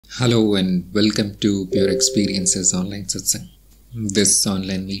Hello and welcome to Pure Experiences Online Satsang. This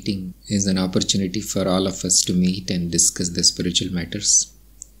online meeting is an opportunity for all of us to meet and discuss the spiritual matters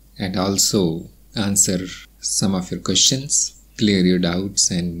and also answer some of your questions, clear your doubts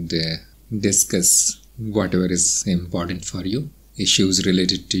and discuss whatever is important for you, issues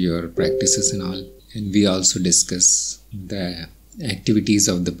related to your practices and all. And we also discuss the activities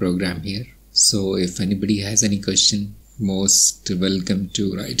of the program here. So if anybody has any question, most welcome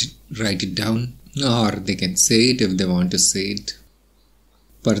to write it down, or they can say it if they want to say it.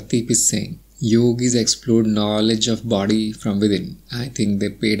 Pardeep is saying, Yogis explored knowledge of body from within. I think they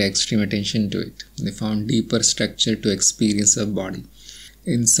paid extreme attention to it. They found deeper structure to experience of body.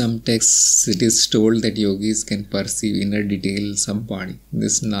 In some texts, it is told that yogis can perceive inner details of body.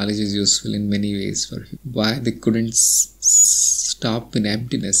 This knowledge is useful in many ways for you. Why they couldn't stop in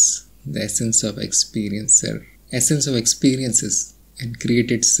emptiness, the essence of experiences, and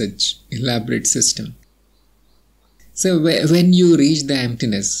created such elaborate system. So when you reach the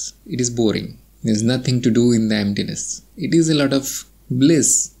emptiness, it is boring. There's nothing to do in the emptiness. It is a lot of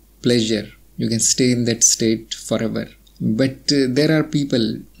bliss, pleasure. You can stay in that state forever. But there are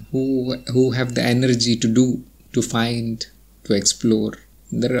people who have the energy to do, to find, to explore.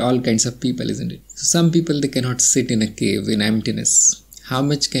 There are all kinds of people, isn't it? So some people, they cannot sit in a cave in emptiness. How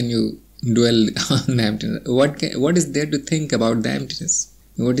much can you dwell on the emptiness? What is there to think about the emptiness?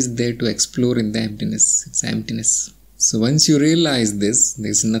 What is there to explore in the emptiness? It's emptiness. So once you realize this,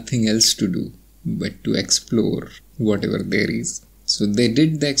 there's nothing else to do but to explore whatever there is. So they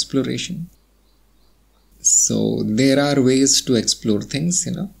did the exploration. So there are ways to explore things,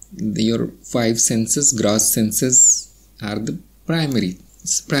 Your five senses, gross senses, are the primary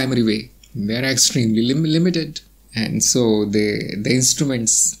way. They are extremely limited. And so the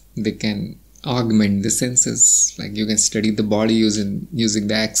instruments, they can augment the senses. Like you can study the body using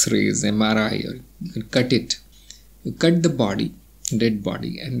the X-rays, MRI, or you can cut it. You cut the body, dead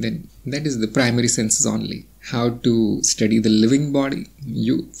body, and then that is the primary senses only. How to study the living body?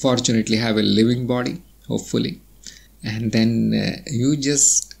 You fortunately have a living body, hopefully. And then you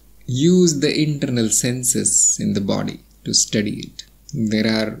just use the internal senses in the body to study it. There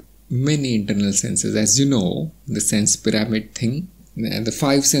are many internal senses. As you know, the sense pyramid thing, the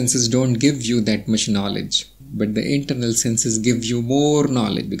five senses don't give you that much knowledge, but the internal senses give you more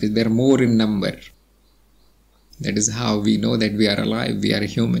knowledge because they are more in number. That is how we know that we are alive, we are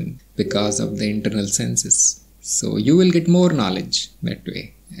human, because of the internal senses. So you will get more knowledge that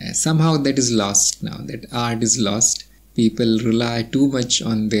way. Somehow that is lost now, that art is lost. People rely too much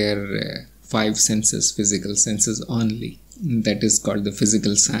on their five senses, physical senses only. That is called the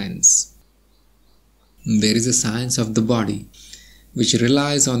physical science. There is a science of the body which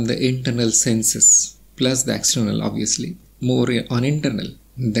relies on the internal senses plus the external, obviously, more on internal.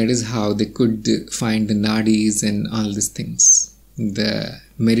 That is how they could find the nadis and all these things. The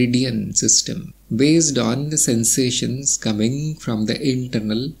meridian system based on the sensations coming from the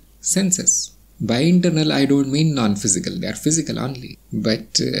internal senses. By internal, I don't mean non-physical. They are physical only.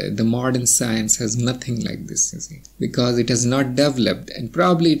 But the modern science has nothing like this, you see. Because it has not developed and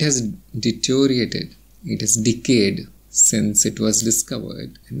probably it has deteriorated. It has decayed since it was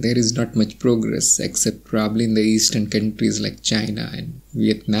discovered. And there is not much progress except probably in the eastern countries like China and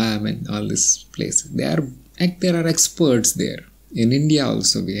Vietnam and all these places. There are experts there. In India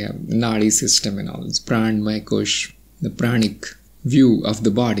also we have the Nadi system and all this. Pran, Maikosh, the pranic view of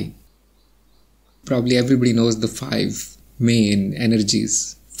the body. Probably everybody knows the five main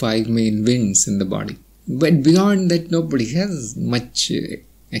energies, five main winds in the body. But beyond that, nobody has much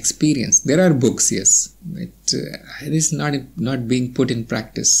experience. There are books, yes, but it is not being put in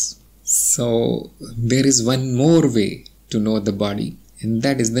practice. So there is one more way to know the body, and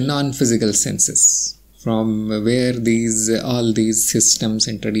that is the non-physical senses, from where all these systems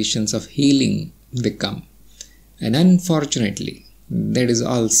and traditions of healing they come. And unfortunately, that is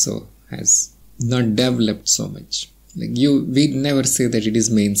also has not developed so much. We never say that it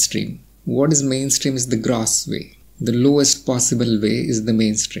is mainstream. What is mainstream is the gross way. The lowest possible way is the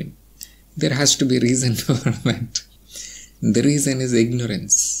mainstream. There has to be a reason for that. The reason is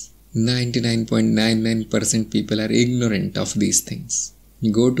ignorance. 99.99% people are ignorant of these things.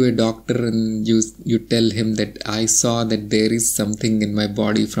 You go to a doctor and you tell him that I saw that there is something in my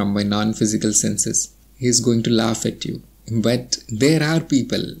body from my non-physical senses. He is going to laugh at you. But there are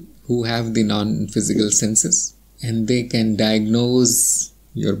people who have the non-physical senses and they can diagnose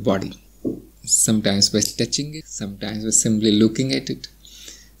your body. Sometimes by touching it, sometimes by simply looking at it,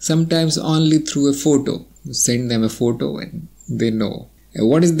 sometimes only through a photo. You send them a photo and they know.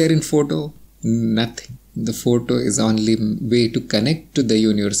 What is there in photo? Nothing. The photo is only way to connect to the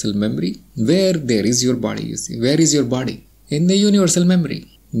universal memory where there is your body, you see. Where is your body? In the universal memory,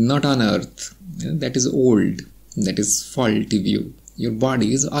 not on earth. That is old. That is faulty view. Your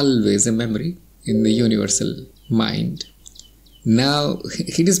body is always a memory in the universal mind. Now,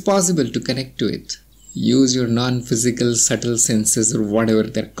 it is possible to connect to it. Use your non-physical subtle senses or whatever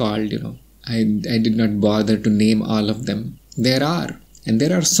they're called, I did not bother to name all of them. There are. And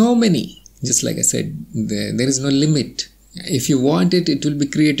there are so many. Just like I said, there is no limit. If you want it, it will be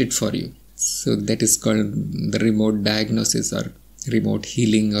created for you. So that is called the remote diagnosis or remote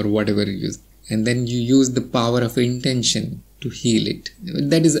healing or whatever you use. And then you use the power of intention to heal it.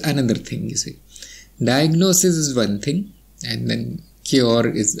 That is another thing, you see. Diagnosis is one thing and then cure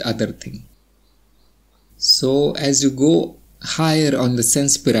is other thing. So as you go higher on the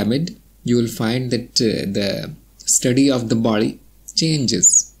sense pyramid, you will find that the study of the body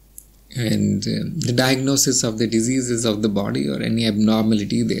changes. And the diagnosis of the diseases of the body or any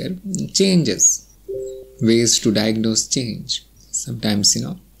abnormality there changes. Ways to diagnose change. Sometimes,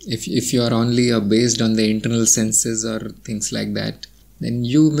 if you are only based on the internal senses or things like that, then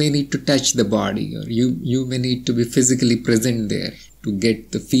you may need to touch the body or you may need to be physically present there to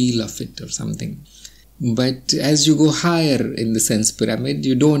get the feel of it or something. But as you go higher in the sense pyramid,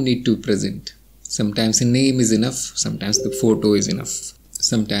 you don't need to present. Sometimes a name is enough, sometimes the photo is enough.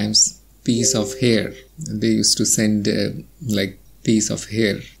 Sometimes piece of hair. They used to send piece of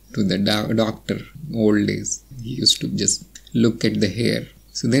hair to the doctor old days. He used to just look at the hair.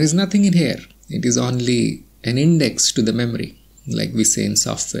 So there is nothing in hair. It is only an index to the memory, like we say in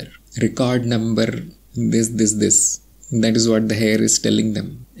software. Record number, this. That is what the hair is telling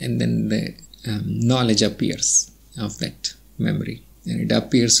them. And then the knowledge appears of that memory. And it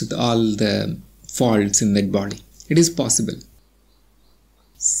appears with all the faults in that body. It is possible.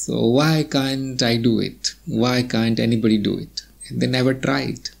 So why can't I do it? Why can't anybody do it? They never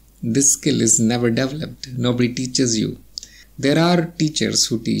tried. This skill is never developed. Nobody teaches you. There are teachers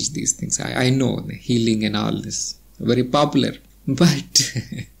who teach these things. I know the healing and all this. Very popular. But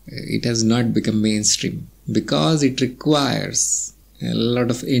it has not become mainstream because it requires a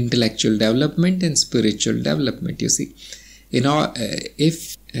lot of intellectual development and spiritual development, you see.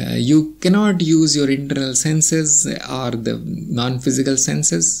 If you cannot use your internal senses or the non-physical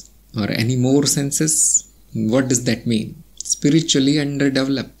senses or any more senses, what does that mean? Spiritually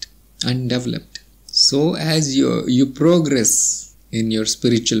undeveloped. So as you progress in your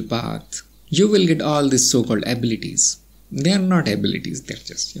spiritual path, you will get all these so-called abilities. They are not abilities, they are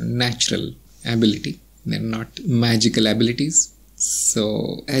just natural ability. They are not magical abilities.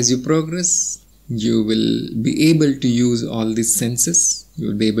 So as you progress, you will be able to use all these senses. You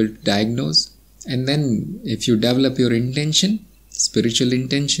will be able to diagnose. And then if you develop your intention, spiritual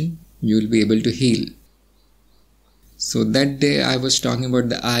intention, you will be able to heal. So that day I was talking about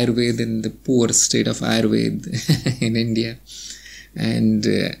the Ayurveda and the poor state of Ayurveda in India and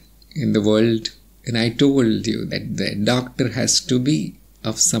in the world. And I told you that the doctor has to be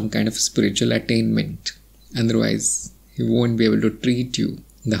of some kind of spiritual attainment. Otherwise, he won't be able to treat you.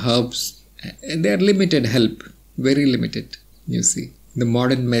 The herbs, they are limited help, very limited, you see. The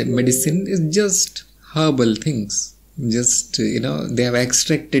modern medicine is just herbal things. Just, they have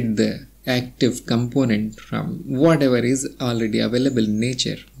extracted the active component from whatever is already available in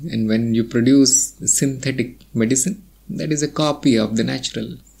nature. And when you produce synthetic medicine, that is a copy of the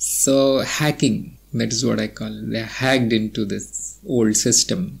natural. So hacking, that is what I call it. They hacked into this old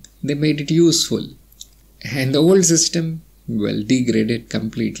system. They made it useful. And the old system, degraded,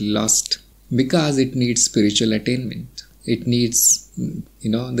 completely lost. Because it needs spiritual attainment. It needs,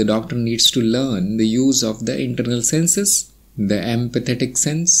 the doctor needs to learn the use of the internal senses, the empathetic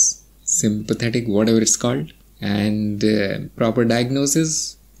sense, sympathetic, whatever it's called, and proper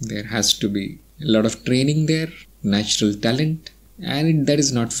diagnosis. There has to be a lot of training there, natural talent, and that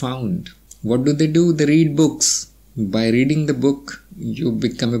is not found. What do? They read books. By reading the book, you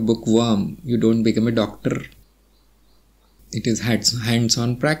become a bookworm. You don't become a doctor. It is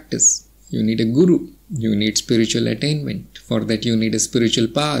hands-on practice. You need a guru. You need spiritual attainment. For that you need a spiritual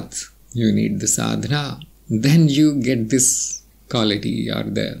path. You need the sadhana. Then you get this quality or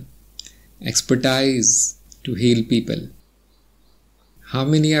the expertise to heal people. How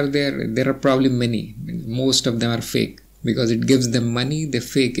many are there? There are probably many. Most of them are fake. Because it gives them money, they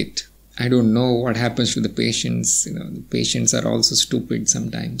fake it. I don't know what happens to the patients. The patients are also stupid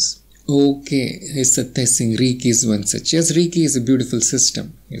sometimes. Okay, is Satya Singh, Reiki is one such. Yes, Reiki is a beautiful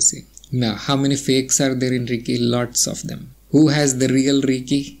system, you see. Now, how many fakes are there in Reiki? Lots of them. Who has the real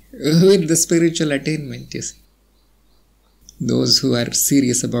Reiki? With the spiritual attainment, you see. Those who are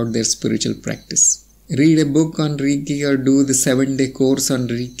serious about their spiritual practice. read a book on Reiki or do the 7-day course on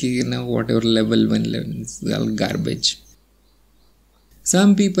Reiki, whatever level 1 level, it's all garbage.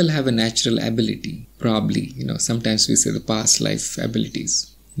 Some people have a natural ability, probably, sometimes we say the past life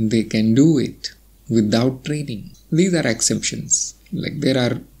abilities. They can do it without training. These are exceptions. Like there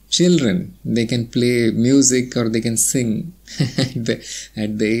are children, they can play music or they can sing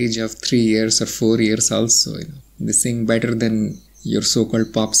at the age of 3 years or 4 years also. They sing better than your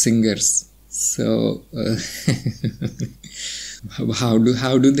so-called pop singers. So how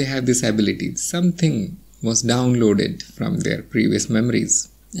do they have this ability? Something was downloaded from their previous memories,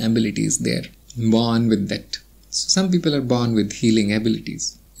 abilities. They're born with that. So some people are born with healing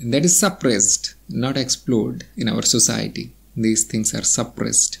abilities. And that is suppressed, not explored in our society. These things are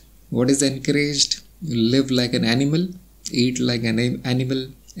suppressed. What is encouraged? You live like an animal, eat like an animal,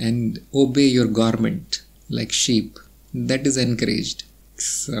 and obey your government like sheep. That is encouraged.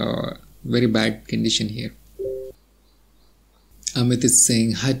 So, very bad condition here. Amit is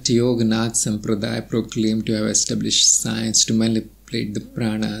saying, Hatha Yoga Nath Sampradaya proclaimed to have established science to manipulate the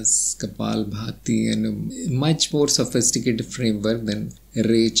pranas, Kapal Bhati, and a much more sophisticated framework than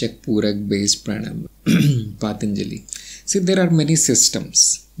Rechak Purak based pranam, Patanjali. See, there are many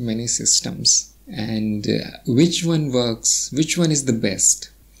systems, and which one works, which one is the best?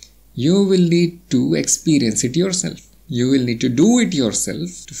 You will need to experience it yourself. You will need to do it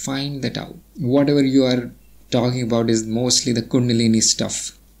yourself to find that out. Whatever you are talking about is mostly the Kundalini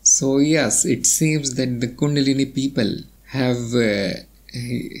stuff. So yes, it seems that the Kundalini people have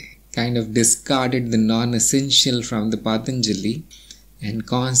kind of discarded the non-essential from the Patanjali and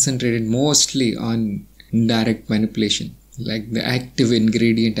concentrated mostly on direct manipulation, like the active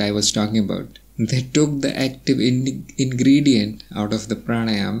ingredient I was talking about. They took the active ingredient out of the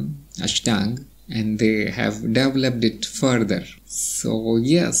pranayam, ashtang, and they have developed it further. So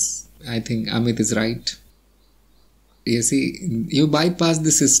yes, I think Amit is right. You see, you bypass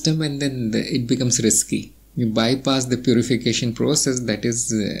the system and then it becomes risky. You bypass the purification process, that is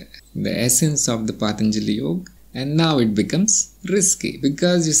the essence of the Patanjali Yoga, and now it becomes risky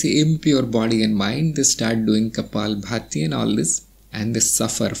because you see, impure body and mind, they start doing Kapal Bhati and all this, and they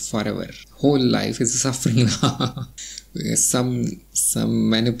suffer forever. Whole life is suffering now. Some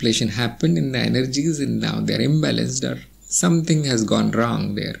manipulation happened in the energies and now they are imbalanced or something has gone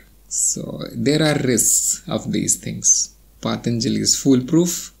wrong there. So there are risks of these things. Patanjali is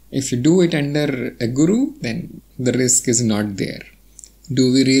foolproof. If you do it under a guru, then the risk is not there.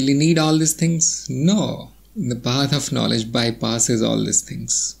 Do we really need all these things? No. The path of knowledge bypasses all these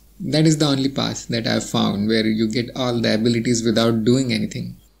things. That is the only path that I have found where you get all the abilities without doing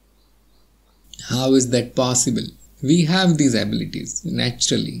anything. How is that possible? We have these abilities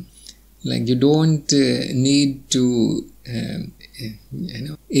naturally. Like you don't need to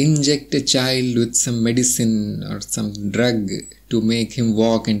inject a child with some medicine or some drug to make him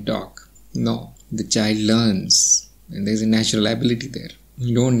walk and talk. No, the child learns and there is a natural ability there.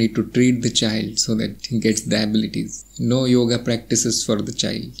 You don't need to treat the child so that he gets the abilities. No yoga practices for the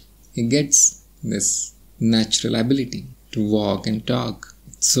child. He gets this natural ability to walk and talk.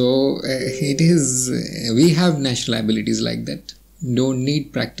 So we have natural abilities like that. Don't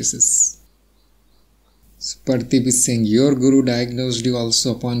need practices. So Partip is saying, your guru diagnosed you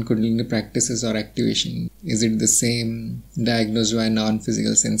also upon Kundalini practices or activation. Is it the same diagnosed by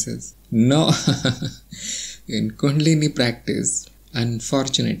non-physical senses? No. In Kundalini practice,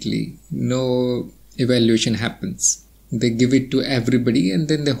 unfortunately, no evaluation happens. They give it to everybody and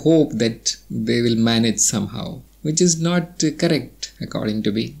then they hope that they will manage somehow, which is not correct according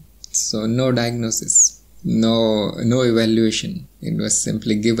to me. So no diagnosis, no evaluation. It was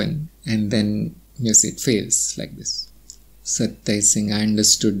simply given and then yes, it fails like this. Satya is saying, I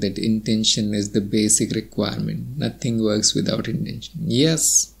understood that intention is the basic requirement. Nothing works without intention.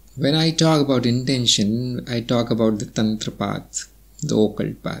 Yes, when I talk about intention, I talk about the Tantra path, the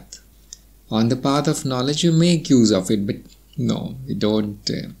occult path. On the path of knowledge, you make use of it, but no, we don't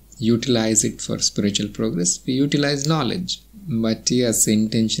utilize it for spiritual progress. We utilize knowledge. But yes,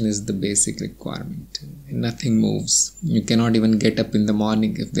 intention is the basic requirement. Nothing moves. You cannot even get up in the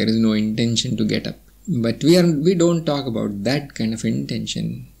morning if there is no intention to get up. But we don't talk about that kind of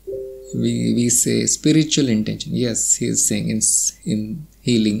intention. We say spiritual intention. Yes, he is saying in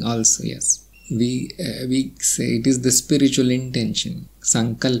healing also. Yes, we say it is the spiritual intention,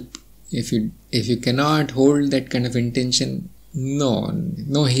 sankalp. If you cannot hold that kind of intention,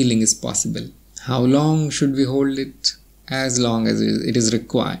 no healing is possible. How long should we hold it? As long as it is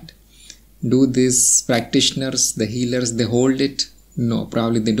required. Do these practitioners, the healers, they hold it? No,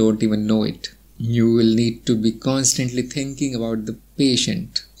 probably they don't even know it. You will need to be constantly thinking about the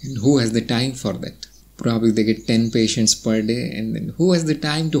patient. And who has the time for that? Probably they get 10 patients per day, and then who has the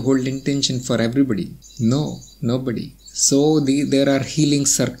time to hold intention for everybody? No, nobody. So there are healing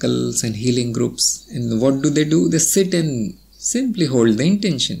circles and healing groups, and what do? They sit and simply hold the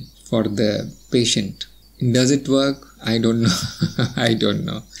intention for the patient. Does it work? I don't know. I don't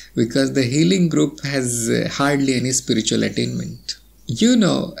know. Because the healing group has hardly any spiritual attainment.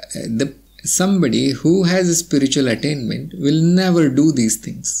 Somebody who has a spiritual attainment will never do these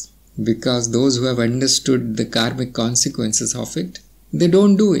things. Because those who have understood the karmic consequences of it, they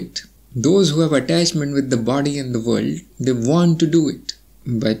don't do it. Those who have attachment with the body and the world, they want to do it.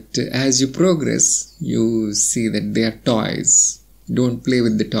 But as you progress, you see that they are toys. Don't play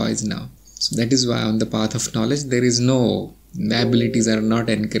with the toys now. So that is why on the path of knowledge, the abilities are not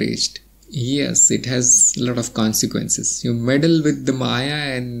encouraged. Yes, it has a lot of consequences. You meddle with the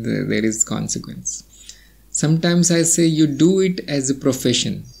Maya and there is consequence. Sometimes I say you do it as a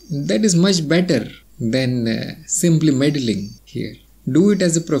profession. That is much better than simply meddling here. Do it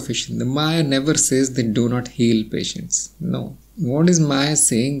as a profession. The Maya never says that do not heal patients. No. What is Maya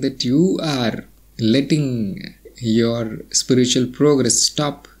saying? That you are letting your spiritual progress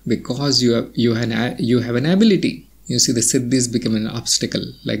stop because you have an ability. You see, the siddhis become an obstacle,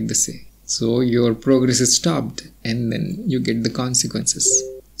 like they say. So your progress is stopped, and then you get the consequences.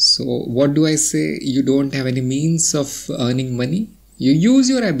 So what do I say? You don't have any means of earning money. You use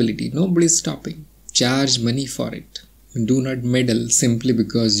your ability. Nobody is stopping. Charge money for it. Do not meddle simply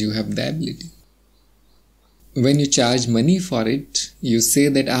because you have the ability. When you charge money for it, you say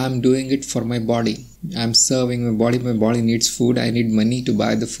that I am doing it for my body. I am serving my body. My body needs food. I need money to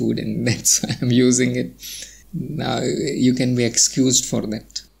buy the food, and that's why I am using it. Now you can be excused for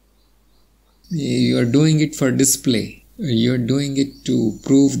that. You are doing it for display. You are doing it to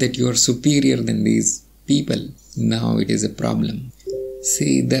prove that you are superior than these people. Now it is a problem.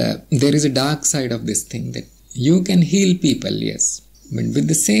 See, there is a dark side of this thing, that you can heal people, yes. But with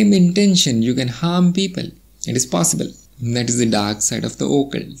the same intention, you can harm people. It is possible. That is the dark side of the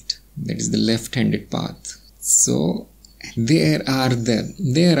occult. That is the left-handed path. So there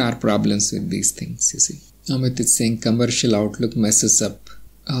are problems with these things, you see. Amit is saying commercial outlook messes up,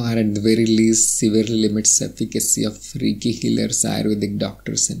 or at the very least severely limits efficacy of Reiki healers, Ayurvedic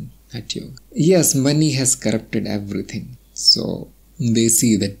doctors and Hatha Yoga. Yes, money has corrupted everything. So they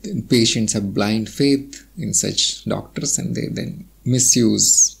see that patients have blind faith in such doctors, and they then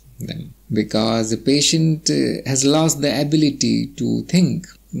misuse them. Because a patient has lost the ability to think.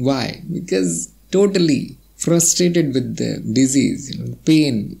 Why? Because totally frustrated with the disease,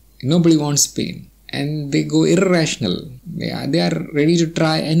 pain. Nobody wants pain. And they go irrational. They are ready to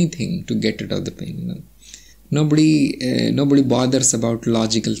try anything to get rid of the pain. Nobody bothers about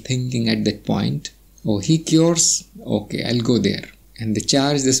logical thinking at that point. Oh, he cures? Okay, I'll go there. And they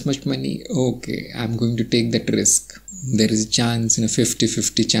charge this much money? Okay, I'm going to take that risk. There is a chance,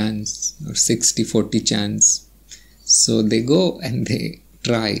 50-50 chance or 60-40 chance. So they go and they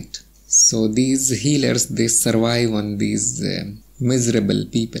try it. So these healers, they survive on these miserable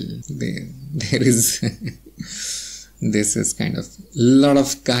people. This is kind of lot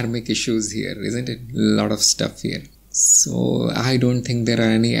of karmic issues here, isn't it? Lot of stuff here. So I don't think there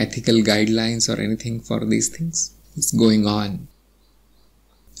are any ethical guidelines or anything for these things. It's going on.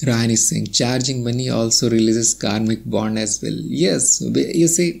 Rahan is saying charging money also releases karmic bond as well. Yes, you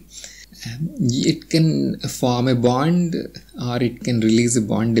see, it can form a bond or it can release a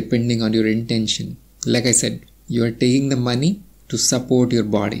bond depending on your intention. Like I said, you are taking the money to support your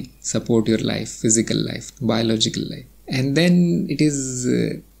body, support your life, physical life, biological life. And then it is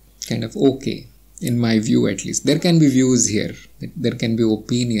kind of okay, in my view at least. There can be views here, there can be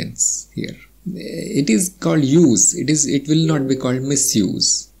opinions here. It is called use, it will not be called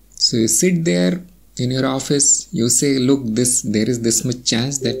misuse. So you sit there in your office, you say, look, there is this much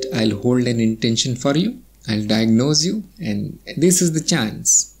chance that I'll hold an intention for you, I'll diagnose you, and this is the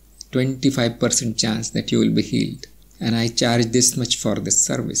chance, 25% chance that you will be healed. And I charge this much for this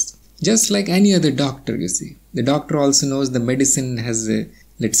service. Just like any other doctor, you see. The doctor also knows the medicine has a,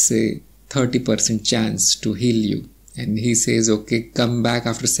 let's say, 30% chance to heal you. And he says, okay, come back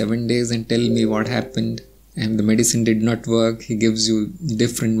after 7 days and tell me what happened. And the medicine did not work. He gives you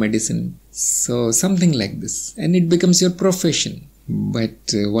different medicine. So something like this. And it becomes your profession. But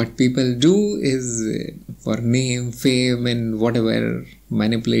what people do is for name, fame and whatever,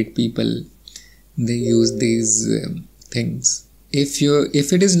 manipulate people. They use these things. If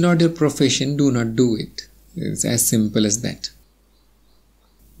it is not your profession, do not do it. It's as simple as that.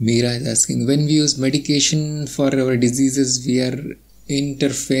 Meera is asking, when we use medication for our diseases, we are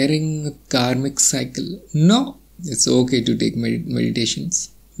interfering with karmic cycle. No, it's okay to take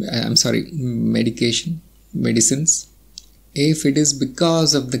meditations. medicines. If it is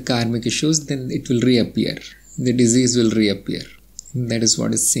because of the karmic issues, then it will reappear. The disease will reappear. That is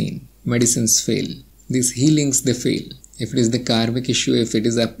what is seen. Medicines fail. These healings, they fail. If it is the karmic issue, if it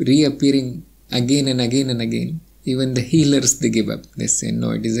is reappearing again and again and again, even the healers, they give up. They say,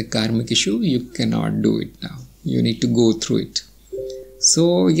 no, it is a karmic issue. You cannot do it now. You need to go through it.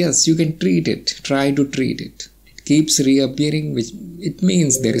 So yes, you can treat it. Try to treat it. It keeps reappearing, which it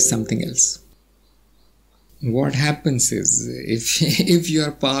means there is something else. What happens is, if you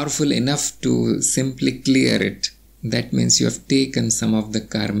are powerful enough to simply clear it, that means you have taken some of the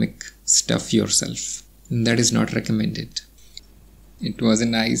karmic stuff yourself. That is not recommended. It was a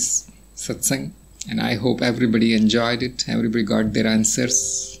nice satsang, and I hope everybody enjoyed it. Everybody got their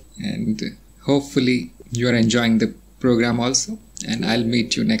answers, and hopefully you are enjoying the program also. And I'll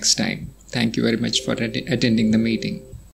meet you next time. Thank you very much for attending the meeting.